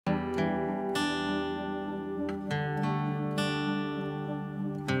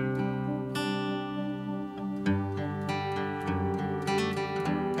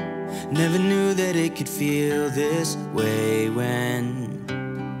Never knew that it could feel this way when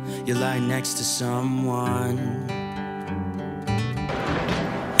you lie next to someone.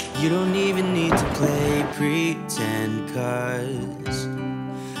 You don't even need to play pretend, 'cause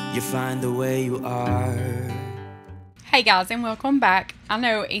you find the way you are. Hey guys, and welcome back. I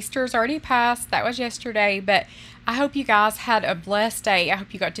know Easter's already passed, that was yesterday, but I hope you guys had a blessed day. I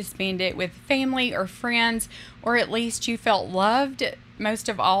hope you got to spend it with family or friends, or at least you felt loved most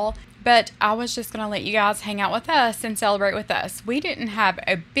of all. But I was just going to let you guys hang out with us and celebrate with us. We didn't have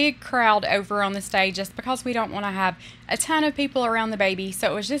a big crowd over on the stage just because we don't want to have a ton of people around the baby.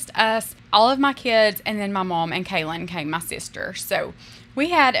 So it was just us, all of my kids, and then my mom and Kaylin came, my sister. So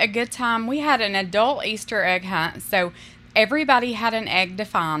we had a good time. We had an adult Easter egg hunt. So everybody had an egg to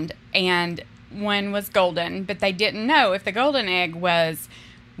find, and one was golden, but they didn't know if the golden egg was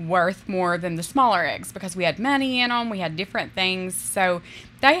worth more than the smaller eggs because we had money in them, we had different things. So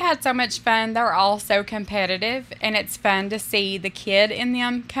they had so much fun. They're all so competitive, and it's fun to see the kid in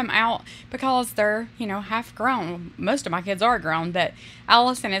them come out because they're, you know, half grown. Most of my kids are grown, but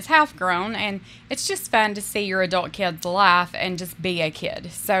Allison is half grown, and it's just fun to see your adult kids laugh and just be a kid.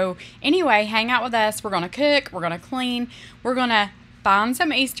 So anyway, hang out with us. We're gonna cook, we're gonna clean, we're gonna find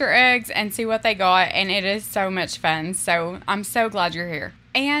some Easter eggs and see what they got, and it is so much fun. So I'm so glad you're here.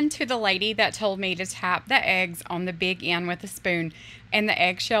 And to the lady that told me to tap the eggs on the big end with a spoon and the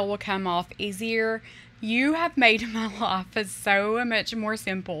eggshell will come off easier, you have made my life so much more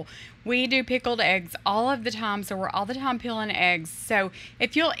simple. We do pickled eggs all of the time, so we're all the time peeling eggs. So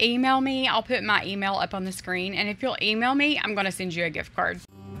if you'll email me, I'll put my email up on the screen, and if you'll email me, I'm going to send you a gift card.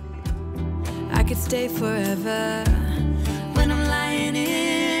 I could stay forever when I'm lying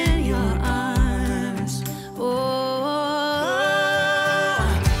in your arms. Oh,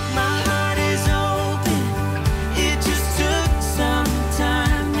 my heart is open. It just took some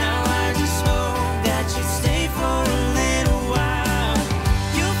time. Now I just hope that you stay for a little while.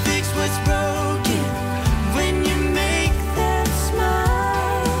 You'll fix what's broken when you make that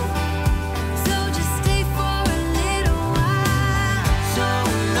smile. So just stay for a little while. So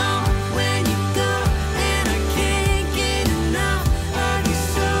long when you go, and I can't get enough of you.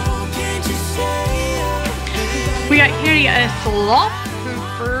 So can't you stay? We got Harry a slop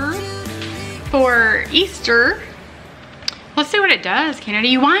pooper for Easter. Let's see what it does, Kennedy.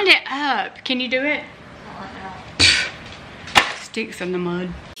 You wind it up. Can you do it? Sticks in the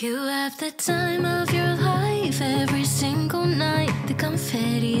mud. You have the time of your life every single night. The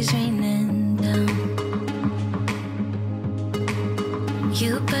confetti's raining down.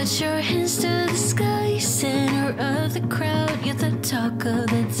 You put your hands to the sky, center of the crowd. You're the talk of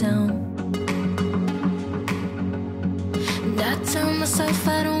the town. And I tell myself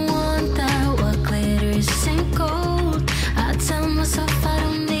I don't want that. What glitters ain't gold. I tell myself I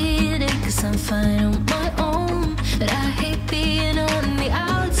don't need it, 'cause I'm fine on my own. But I hate being on the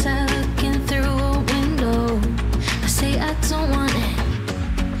outside looking through a window. I say I don't want it,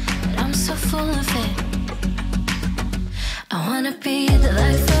 but I'm so full of it. I wanna be the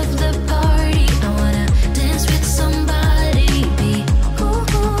life of the party. I wanna dance with somebody. Be ooh,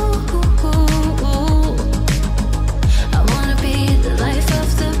 ooh, ooh, ooh, ooh. I wanna be the life of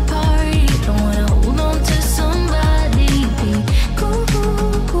the party. I wanna hold on to somebody. Be ooh,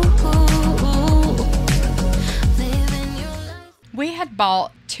 ooh, ooh, ooh, ooh. Living your life. We had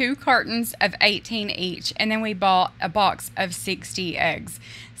bought 2 cartons of 18 each, and then we bought a box of 60 eggs.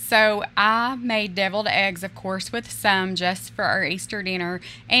 So I made deviled eggs, of course, with some just for our Easter dinner.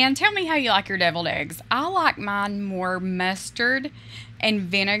 And tell me how you like your deviled eggs. I like mine more mustard and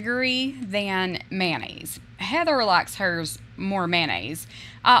vinegary than mayonnaise. Heather likes hers more mayonnaise.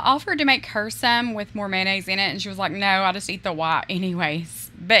 I offered to make her some with more mayonnaise in it, and she was like, no, I just eat the white anyways.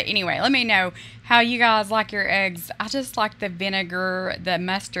 But anyway, let me know how you guys like your eggs. I just like the vinegar, the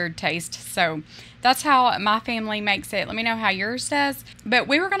mustard taste. So that's how my family makes it. Let me know how yours does. But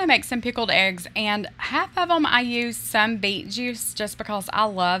we were going to make some pickled eggs, and half of them I used some beet juice just because I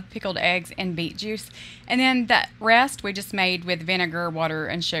love pickled eggs and beet juice. And then the rest we just made with vinegar, water,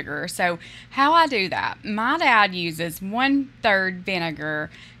 and sugar. So how I do that, my dad uses 1/3 vinegar,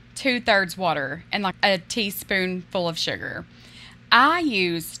 2/3 water, and like a teaspoonful of sugar. I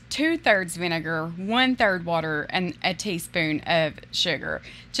use 2/3 vinegar, 1/3 water, and a teaspoon of sugar,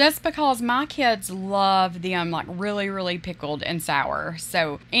 just because my kids love them like really, really pickled and sour.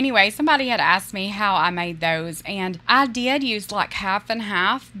 So anyway, somebody had asked me how I made those, and I did use like half and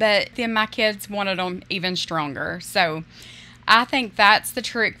half, but then my kids wanted them even stronger. So I think that's the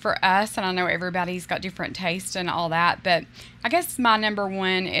trick for us, and I know everybody's got different tastes and all that, but I guess my number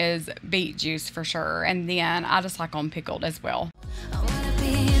one is beet juice for sure, and then I just like them pickled as well. I wanna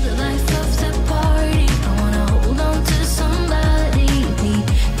be the life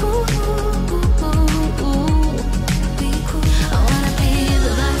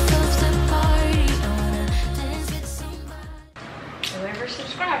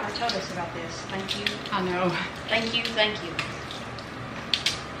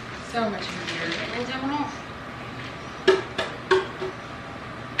So much easier. Pull that one off.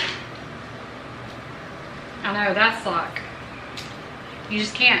 I know, that's like, you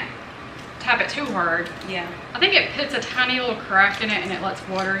just can't tap it too hard. Yeah. I think it puts a tiny little crack in it and it lets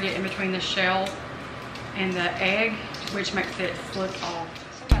water get in between the shell and the egg, which makes it slip off.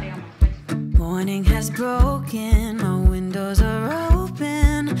 Somebody on my face. Morning has broken, my windows are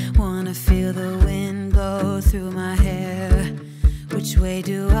open. Wanna feel the wind blow through my hair. Which way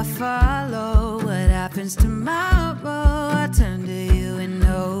do I follow? What happens tomorrow? I turn to you and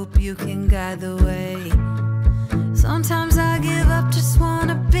hope you can guide the way. Sometimes I give up, just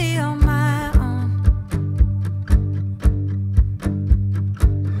wanna be on my own.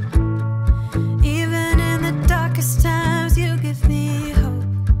 Even in the darkest times, you give me hope.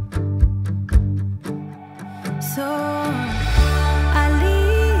 So I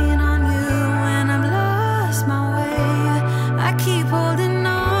lean on you when I'm lost my way. I keep holding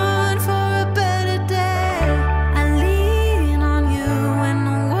on for a better day. I lean on you when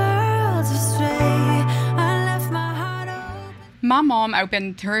the world's astray. I left my heart open. My mom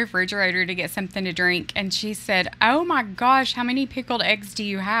opened the refrigerator to get something to drink and she said, "Oh my gosh, how many pickled eggs do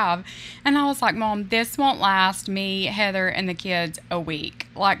you have?" And I was like, "Mom, this won't last me, Heather, and the kids a week.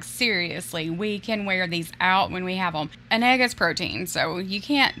 Like, seriously, we can wear these out when we have them." An egg is protein, so you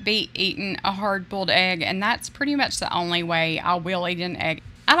can't be eating a hard-boiled egg, and that's pretty much the only way I will eat an egg.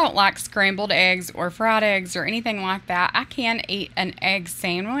 I don't like scrambled eggs or fried eggs or anything like that. I can eat an egg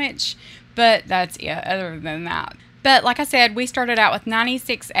sandwich, but that's it other than that. But like I said, we started out with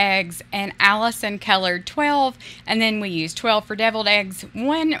 96 eggs and Allison colored 12, and then we used 12 for deviled eggs.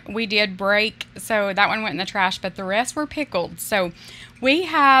 One we did break, so that one went in the trash, but the rest were pickled. So we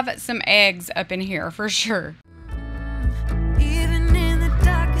have some eggs up in here for sure. Even in the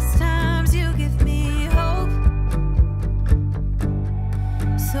darkest times, you give me hope.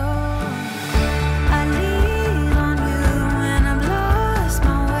 So I lean on you when I'm lost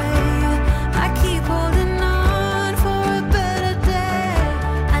my way. I keep holding on for a better day.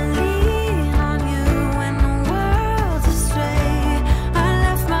 I lean on you when the world's astray. I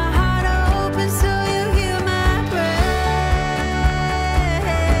left my heart open so you hear my prayer.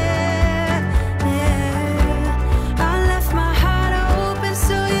 I left my heart open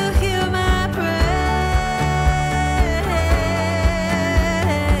so you hear my prayer.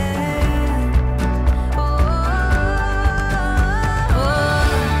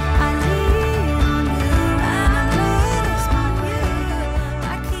 I lean on you and I'm lost my way. I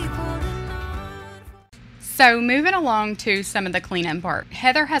keep holding on. So moving along to some of the cleaning part.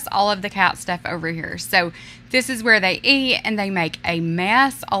 Heather has all of the cat stuff over here. So this is where they eat and they make a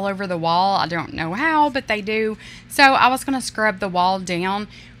mess all over the wall. I don't know how, but they do. So I was going to scrub the wall down.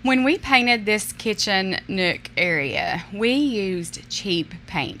 When we painted this kitchen nook area, we used cheap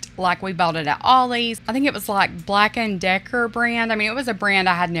paint. Like we bought it at Ollie's. I think it was like Black & Decker brand. I mean, it was a brand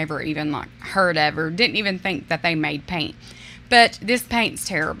I had never even like heard of or didn't even think that they made paint. But this paint's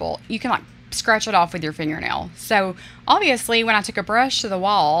terrible. You can like scratch it off with your fingernail. So obviously when I took a brush to the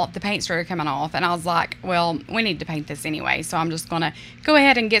wall, the paint started coming off and I was like, well, we need to paint this anyway. So I'm just going to go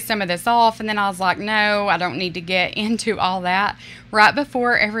ahead and get some of this off. And then I was like, no, I don't need to get into all that right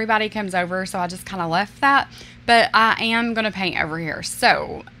before everybody comes over. So I just kind of left that. But I am going to paint over here.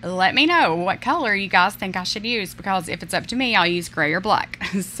 So let me know what color you guys think I should use, because if it's up to me, I'll use gray or black.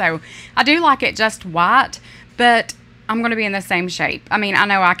 So I do like it just white, but I'm going to be in the same shape. I mean, I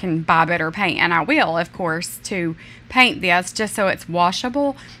know I can buy better paint, and I will, of course, to paint this just so it's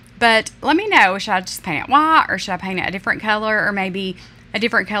washable. But let me know, should I just paint it white, or should I paint it a different color, or maybe a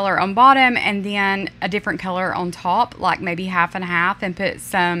different color on bottom and then a different color on top, like maybe half and half, and put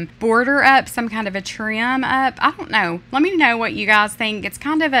some border up, some kind of a trim up. I don't know. Let me know what you guys think. It's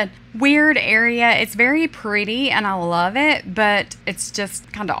kind of a weird area. It's very pretty and I love it, but it's just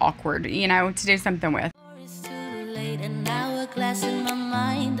kind of awkward, you know, to do something with. It's too late, an hourglass in my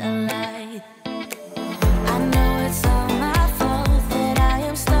mind, a lie. I know it's all my fault that I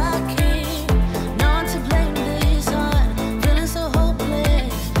am stuck here. No one to blame this on, feeling so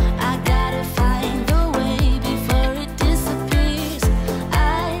hopeless. I gotta find the way before it disappears.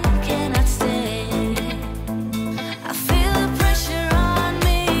 I cannot stay. I feel the pressure on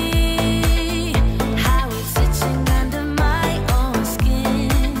me, how it's itching under my own skin.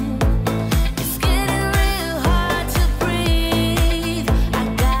 It's getting real hard to breathe. I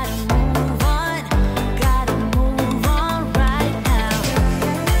gotta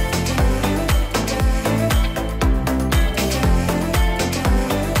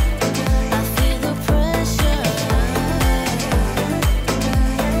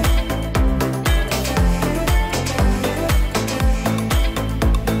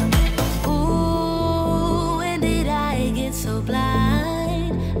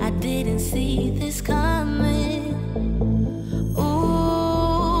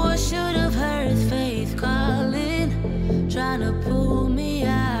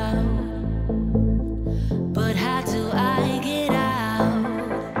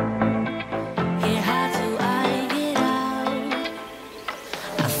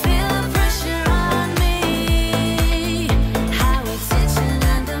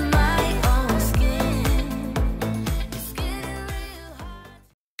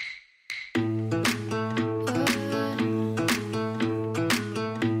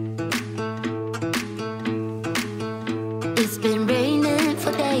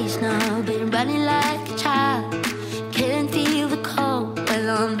days now, been running like a child. Can't feel the cold.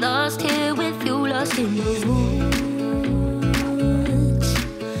 Well, I'm lost here with you, lost in these woods,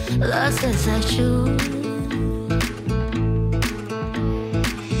 lost as I should.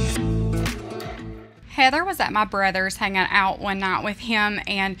 Heather was at my brother's hanging out one night with him,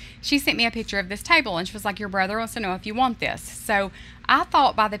 and she sent me a picture of this table, and she was like, your brother wants to know if you want this. So I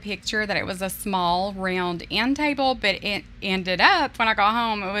thought by the picture that it was a small round end table, but it ended up, when I got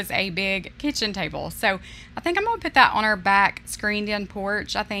home, it was a big kitchen table. So I think I'm going to put that on our back screened in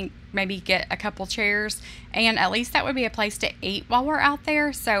porch. I think maybe get a couple chairs, and at least that would be a place to eat while we're out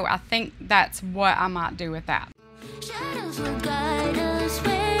there. So I think that's what I might do with that. Shadows will guide us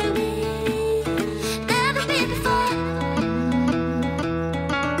where we've never been before.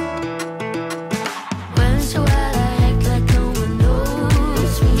 Once in a while I act like no one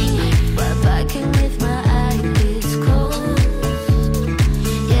knows me, while backing with my eyelids closed.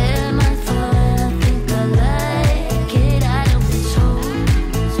 Yeah, my fault, I think I like it, I don't think so.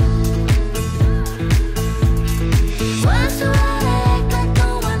 Once in a while I act like no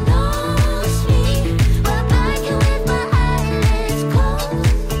one knows me, while backing with my eyelids closed.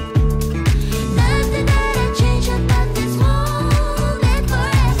 Nothing that I change about this moment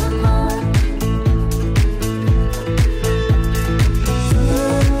forevermore.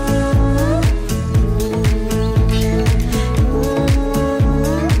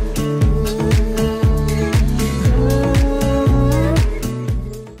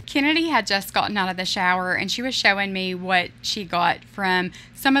 Kennedy had just gotten out of the shower, and she was showing me what she got from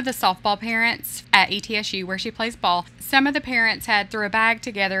some of the softball parents at ETSU where she plays ball. Some of the parents had threw a bag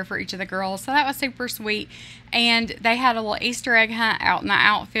together for each of the girls, so that was super sweet. And they had a little Easter egg hunt out in the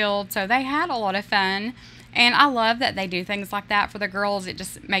outfield, so they had a lot of fun. And I love that they do things like that for the girls. It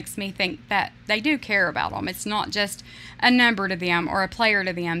just makes me think that they do care about them. It's not just a number to them or a player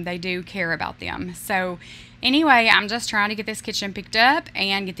to them. They do care about them. So anyway, I'm just trying to get this kitchen picked up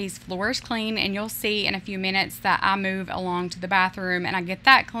and get these floors clean. And you'll see in a few minutes that I move along to the bathroom and I get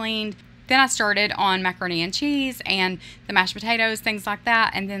that cleaned. Then I started on macaroni and cheese and the mashed potatoes, things like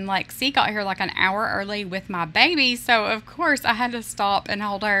that. And then Lexi got here like an hour early with my baby. So of course I had to stop and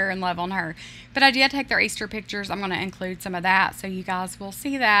hold her and love on her. But I did take their Easter pictures. I'm going to include some of that so you guys will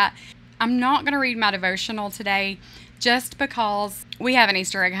see that. I'm not going to read my devotional today just because we have an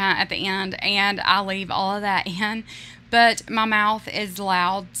Easter egg hunt at the end and I leave all of that in. But my mouth is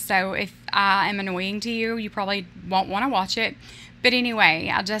loud, so if I am annoying to you, you probably won't want to watch it. But anyway,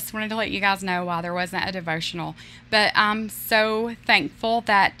 I just wanted to let you guys know why there wasn't a devotional. But I'm so thankful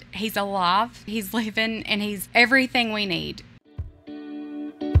that he's alive, he's living, and he's everything we need.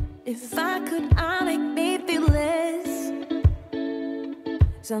 If I could, I'll make me feel less.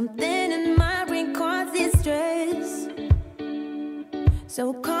 Something in my brain causes stress.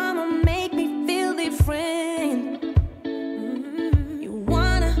 So come on, make me feel different. You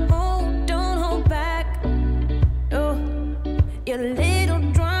wanna hold, don't hold back. Oh, your little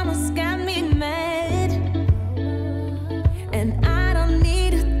drama's got me mad. And I don't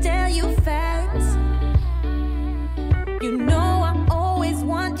need to tell you facts. You know I always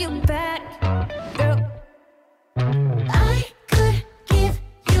want you back, girl. I could give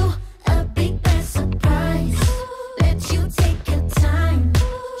you a big bad surprise. Let you take your time.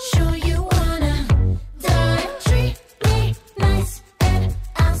 Sure you wanna die. Treat me nice and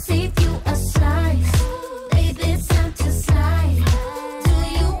I'll save you a slice. Baby, it's time to slide. Do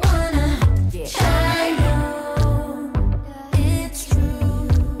you wanna try? No, it's true.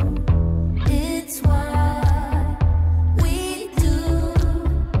 It's what we do.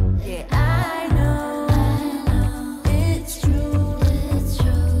 Yeah, I know. It's true. It's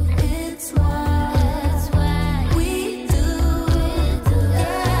true. It's what we do.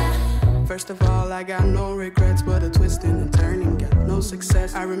 Yeah. First of all, I got no regrets, but a twist and a turning, got no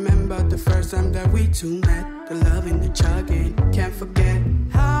success. I remember the first time that we two met, the loving, the chugging, can't forget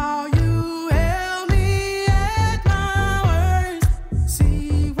how you held me at my worst.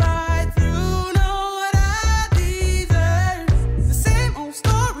 See right through, know what I deserve. The same old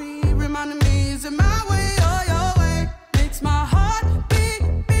story, reminding me, is it my way or your way? Makes my heart beat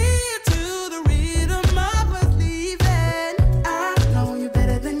to the rhythm of us leaving. I know you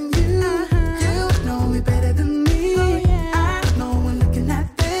better than you. You know me better than me. I know when looking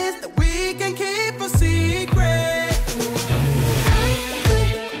at this that we can keep a secret. I could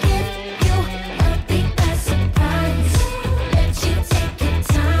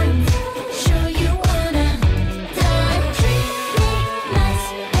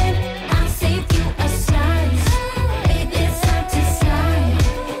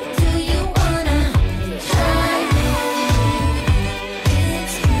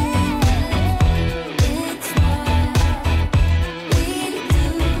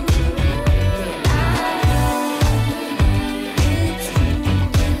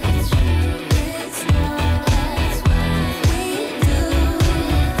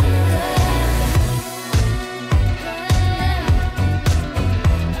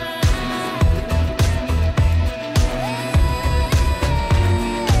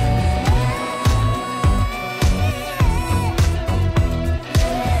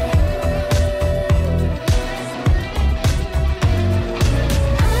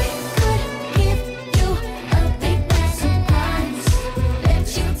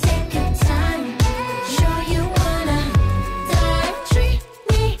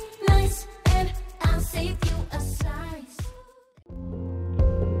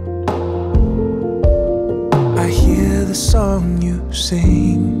song you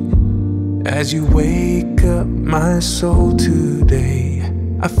sing as you wake up my soul today.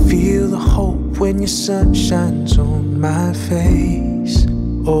 I feel the hope when your sun shines on my face.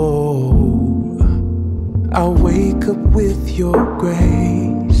 Oh, I'll wake up with your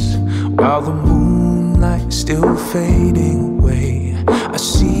grace while the moonlight's still fading away. I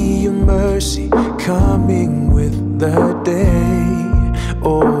see your mercy coming with the day.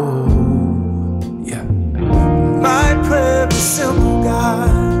 Oh, yeah. My prayer is simple, God.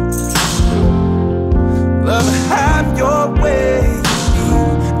 Love, have your way.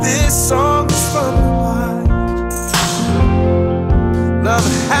 This song is from the heart. Love,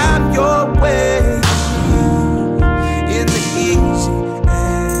 have your way. In the easy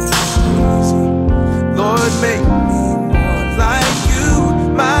and easy, Lord, make me more like you.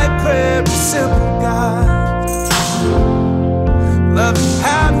 My prayer is simple, God. Love,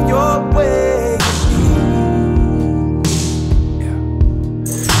 have your way. Yeah.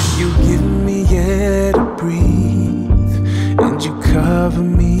 You give me air to breathe, and you cover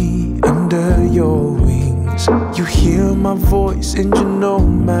me under your wings. You hear my voice, and you know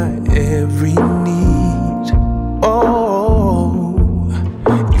my every need. Oh,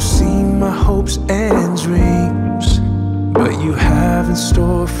 you see my hopes and dreams, but you have in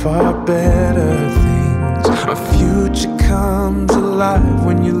store far better things. My future comes alive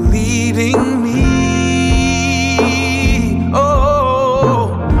when you're leading me.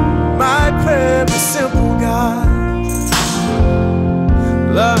 Oh, my prayer is simple, God.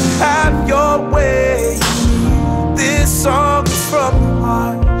 Love, have your way. This song is from the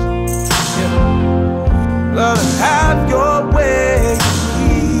heart. Yeah. Love, have your way.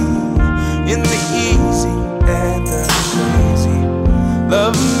 In the easy and the crazy,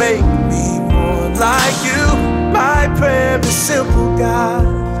 love, make me more like you. My prayer is simple, God.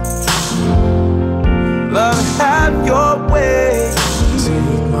 Love, have your way.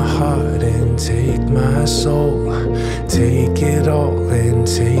 Take my heart and take my soul. Take it all and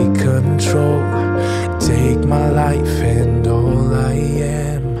take control. Take my life and all I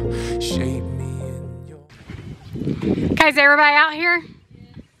am. Shape me in your... Okay, is everybody out here?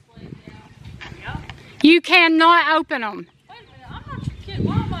 You cannot open them. Wait a minute, I'm not your kid.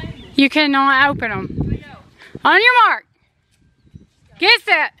 Why am I in this? You cannot open them. On your mark. Get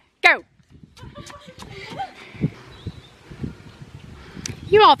set. Go.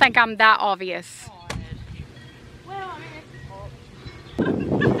 You all think I'm that obvious. Well, I mean,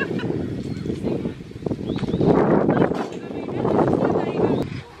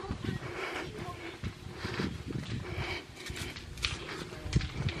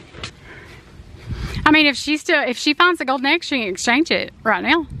 I mean, if she finds the golden egg, she can exchange it right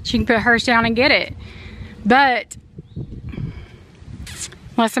now. She can put hers down and get it. But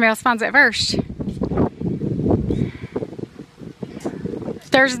unless somebody else finds it first.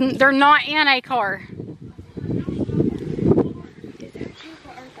 They're not in a car.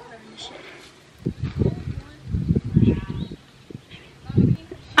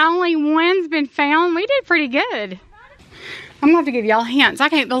 Only one's been found. We did pretty good. I'm gonna have to give y'all hints. I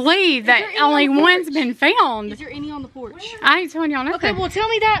can't believe that only one's been found. is there any on the porch? I ain't telling y'all nothing. Okay, well, tell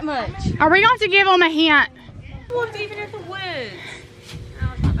me that much. Are we going to give them a hint? Looked even in the woods.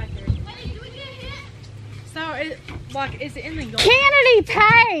 Oh, it's not back there. So, is it in the yard? Kennedy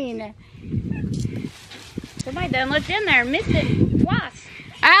Payne! Somebody done looked in there and missed it twice.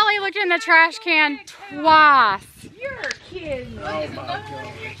 Allie looked in the trash can twice. You're kidding. Oh, my God.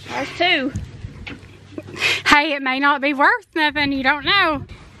 There's two. Hey, it may not be worth nothing. You don't know.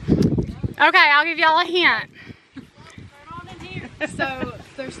 Okay, I'll give y'all a hint. So,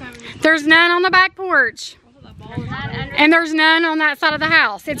 there's some... There's none on the back porch. And there's none on that side of the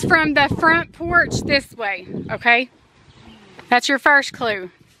house. It's from the front porch this way, okay? That's your first clue.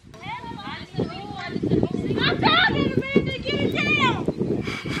 I'm talking, Amanda! Get it down!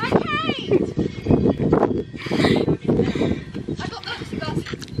 I can't!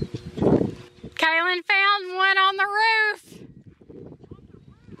 Kaylin found one on the roof.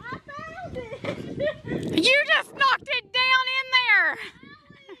 I found it! You just knocked it down in there.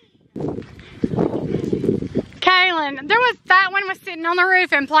 Kaylin, that one was sitting on the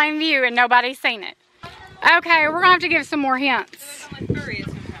roof in plain view and nobody's seen it. Okay, we're gonna have to give some more hints.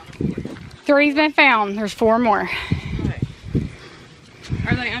 3's been found. There's 4 more.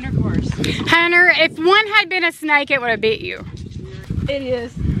 Are they under course? Hunter, if one had been a snake, it would have bit you. It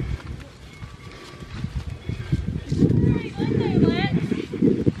is.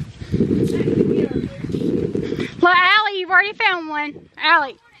 Look, Allie, you've already found one.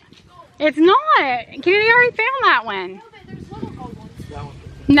 Allie, it's not. Kennedy already found that one.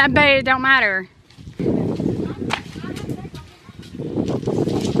 No, but it don't matter.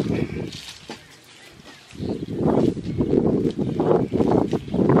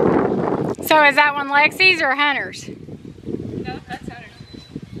 So is that one Lexi's or Hunter's? No, that's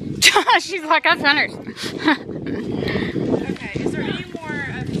Hunter's. She's like, that's Hunter's. Okay, is there any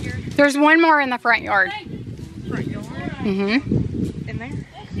more up here? There's one more in the front yard. Front yard? Mm-hmm. In there?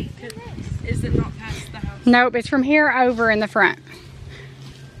 Is it not past the house? Nope, it's from here over in the front.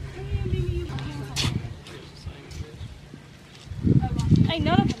 Ain't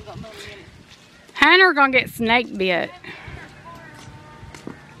none of them got money in it. Hunter gonna get snake bit.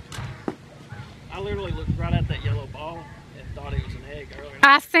 I literally looked right at that yellow ball and thought it was an egg earlier.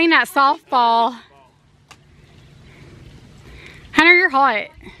 I seen that softball. Hunter, you're hot.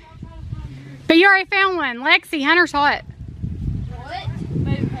 But you already found one. Lexi, Hunter's hot. What?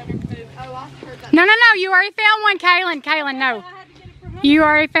 Move, Hunter, move. Oh, I heard that. No, you already found one, Kaylin. Kaylin, no. I had to get it for Hunter. You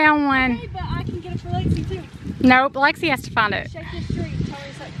already found one. Okay, but I can get it for Lexi too. Nope, Lexi has to find it. Shake this tree until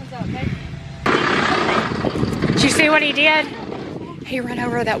it comes out, okay? Did you see what he did? He ran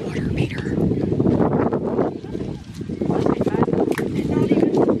over that water meter.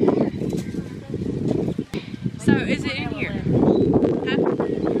 So is it in here?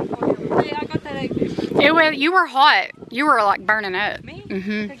 Huh? Hey, I got that egg. You were hot. You were like burning up. Me?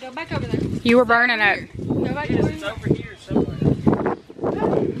 Mm-hmm. Okay, go back over there. You were burning up. Go back over It's there. over here somewhere.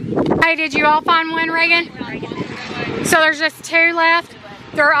 Hey, did you all find one, Reagan? So there's just two left.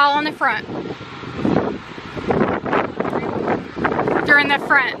 They're all in the front. They're in the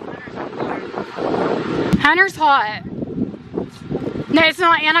front. Hunter's hot. No, it's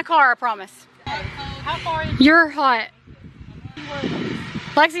not in a car, I promise. How far is You're hot.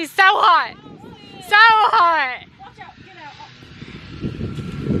 Lexi's so hot. So hot. Watch out, get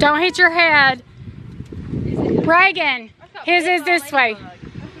out. Don't hit your head. Reagan, his is this way.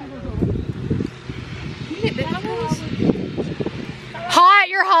 Hot,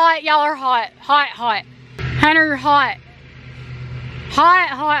 you're hot. Y'all are hot. Hot, hot. Hunter, you're hot. Hot,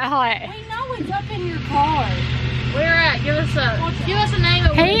 hot, hot. We know it's up in your car. Where at? Give us a name.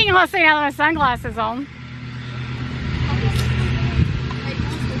 He ain't gonna see out with sunglasses on.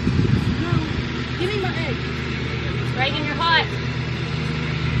 Give me my egg. Reagan, you're hot.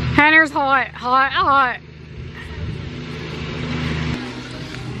 Hunter's hot, hot, hot.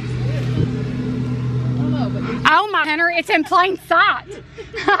 Oh my, Hunter, it's in plain sight.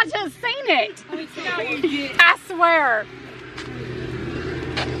 I just seen it. I swear.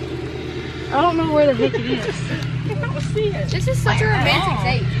 I don't know where the heck it is. I don't see it. This is such a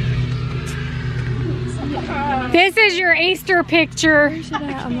romantic date. This is your Easter picture.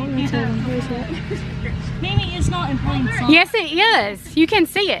 Mimi, it's not in plain sight. Yes, it is. You can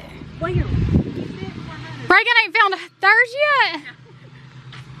see it. Where? Reagan ain't found theirs yet.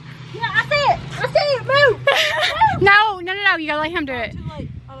 Yeah, I see it. I see it. Move. No. You gotta let him do it. Too late.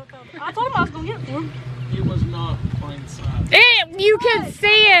 I told him I was gonna get it for him. It was not plain sight. You can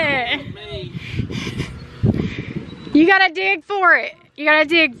see it. Me. You gotta dig for it. You gotta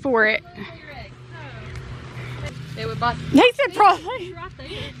dig for it. They would buy. He said probably. It's right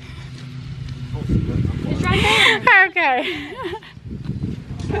there. It's right there. Okay.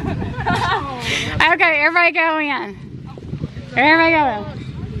 Okay, everybody go in. Everybody go in.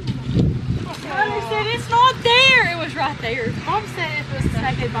 Mommy said it's not there. It was right there. Mom said it was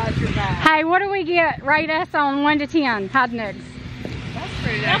taken by your back. Hey, what do we get? Rate us on 1 to 10. Hot nicks.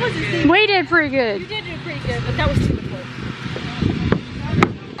 That was a We did pretty You good. did do pretty good, but that was too quick.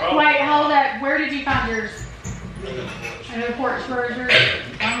 Wait, hold up. Where did you find yours? Under the porch. Where's yours?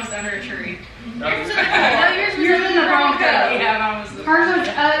 Mine was under a tree. Yours in the wrong cup. Yeah, mine was the. Hers was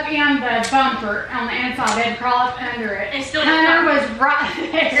up in the bumper on the inside. They'd crawl up under it. And still didn't Hunter find was right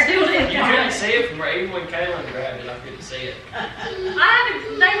there. Still didn't You couldn't see it from where, even when Kaylin grabbed it, I couldn't see it.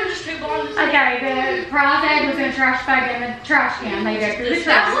 They were just too blind to see. Okay, the prize egg was in a trash bag in the trash can. They go through the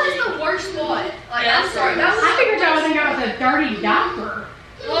That trash. was the worst spot. Like, I'm sorry. That was. I figured y'all was thinking it was a dirty diaper.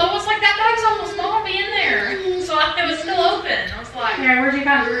 Well, it was like that bag's almost gonna be in there, so it was still open. I was like, Yeah, where'd you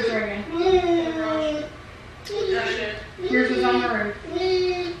find yours, Reagan? that shit. Yours was on the roof.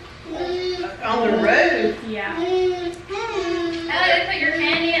 On the road. Yeah. Ella, they put your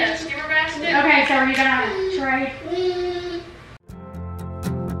candy in a skimmer basket. Okay, so are you gonna trade?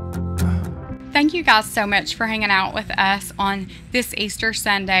 Thank you guys so much for hanging out with us on this Easter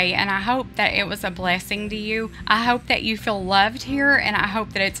Sunday, and I hope that it was a blessing to you. I hope that you feel loved here, and I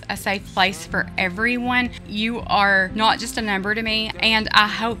hope that it's a safe place for everyone. You are not just a number to me, and I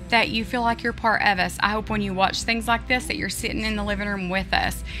hope that you feel like you're part of us. I hope when you watch things like this that you're sitting in the living room with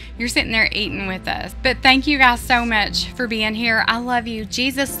us. You're sitting there eating with us. But thank you guys so much for being here. I love you.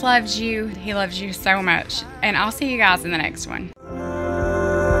 Jesus loves you. He loves you so much. And I'll see you guys in the next one.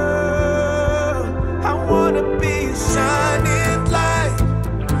 I wanna be a shining light,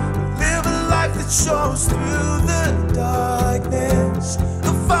 live a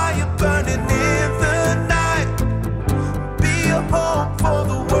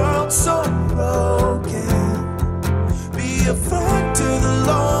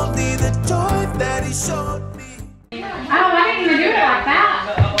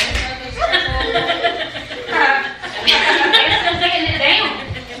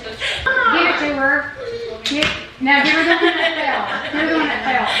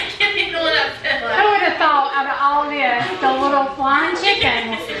out of all this, the little flying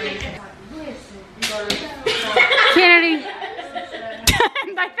chickens. Kennedy.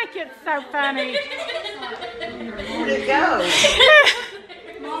 They think it's so funny. Where'd it go?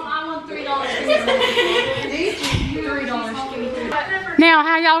 Mom, I want $3. $3. Now,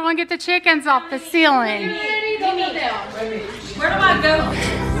 how y'all gonna get the chickens off the ceiling? Where do I go?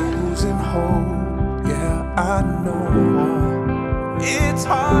 Losing hope, yeah, I know it's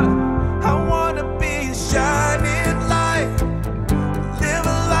hard. I wanna be a shining light, live a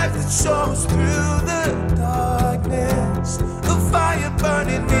life that shows through the